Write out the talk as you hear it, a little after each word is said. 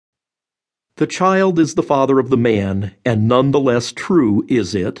The child is the father of the man, and none the less true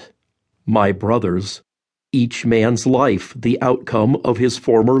is it, my brothers, each man's life the outcome of his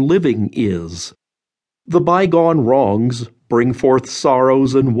former living is. The bygone wrongs bring forth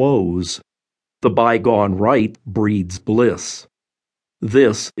sorrows and woes. The bygone right breeds bliss.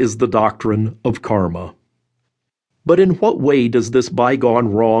 This is the doctrine of karma. But in what way does this bygone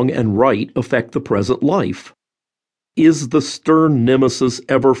wrong and right affect the present life? Is the stern nemesis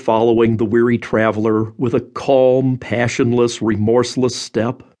ever following the weary traveler with a calm, passionless, remorseless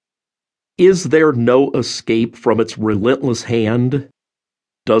step? Is there no escape from its relentless hand?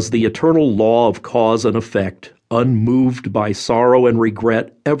 Does the eternal law of cause and effect, unmoved by sorrow and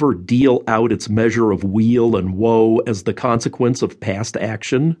regret, ever deal out its measure of weal and woe as the consequence of past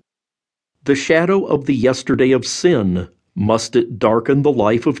action? The shadow of the yesterday of sin, must it darken the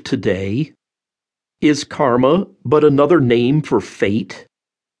life of today? Is karma but another name for fate?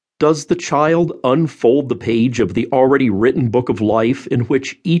 Does the child unfold the page of the already written book of life in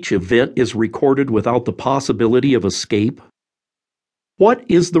which each event is recorded without the possibility of escape? What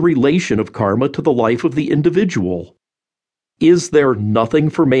is the relation of karma to the life of the individual? Is there nothing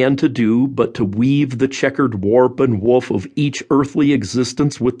for man to do but to weave the checkered warp and woof of each earthly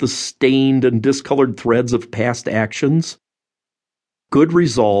existence with the stained and discolored threads of past actions? Good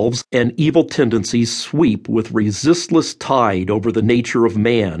resolves and evil tendencies sweep with resistless tide over the nature of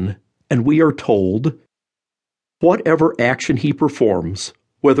man, and we are told, whatever action he performs,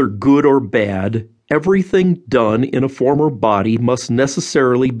 whether good or bad, everything done in a former body must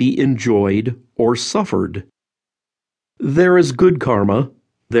necessarily be enjoyed or suffered. There is good karma,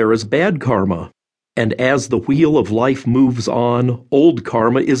 there is bad karma, and as the wheel of life moves on, old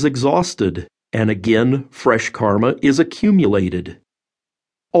karma is exhausted, and again fresh karma is accumulated.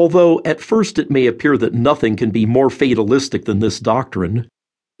 Although at first it may appear that nothing can be more fatalistic than this doctrine,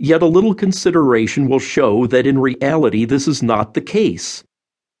 yet a little consideration will show that in reality this is not the case.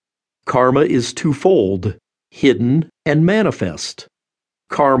 Karma is twofold, hidden and manifest.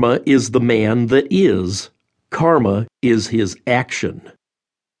 Karma is the man that is. Karma is his action.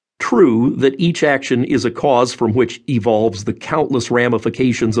 True that each action is a cause from which evolves the countless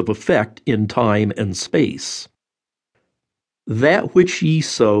ramifications of effect in time and space. That which ye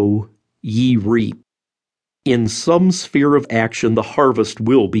sow, ye reap. In some sphere of action the harvest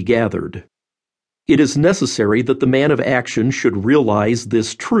will be gathered. It is necessary that the man of action should realize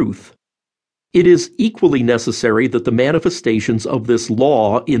this truth. It is equally necessary that the manifestations of this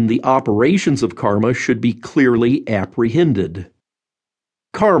law in the operations of karma should be clearly apprehended.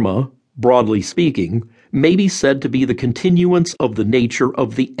 Karma, broadly speaking, may be said to be the continuance of the nature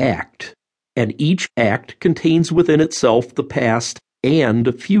of the act, and each act contains within itself the past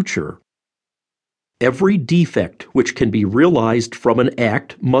and future. Every defect which can be realized from an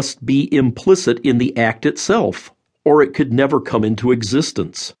act must be implicit in the act itself, or it could never come into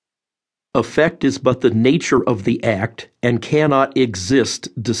existence. Effect is but the nature of the act and cannot exist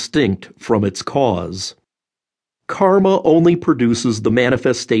distinct from its cause. Karma only produces the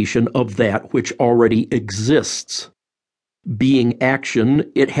manifestation of that which already exists. Being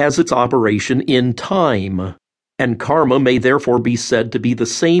action, it has its operation in time, and karma may therefore be said to be the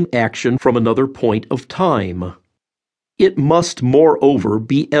same action from another point of time. It must, moreover,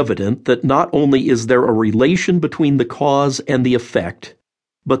 be evident that not only is there a relation between the cause and the effect,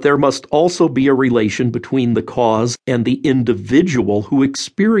 but there must also be a relation between the cause and the individual who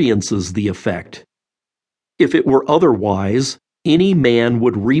experiences the effect. If it were otherwise, any man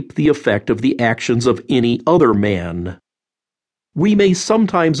would reap the effect of the actions of any other man. We may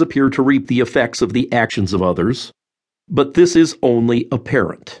sometimes appear to reap the effects of the actions of others, but this is only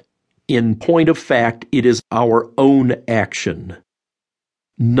apparent. In point of fact, it is our own action.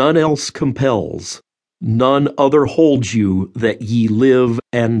 None else compels, none other holds you that ye live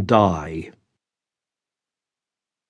and die.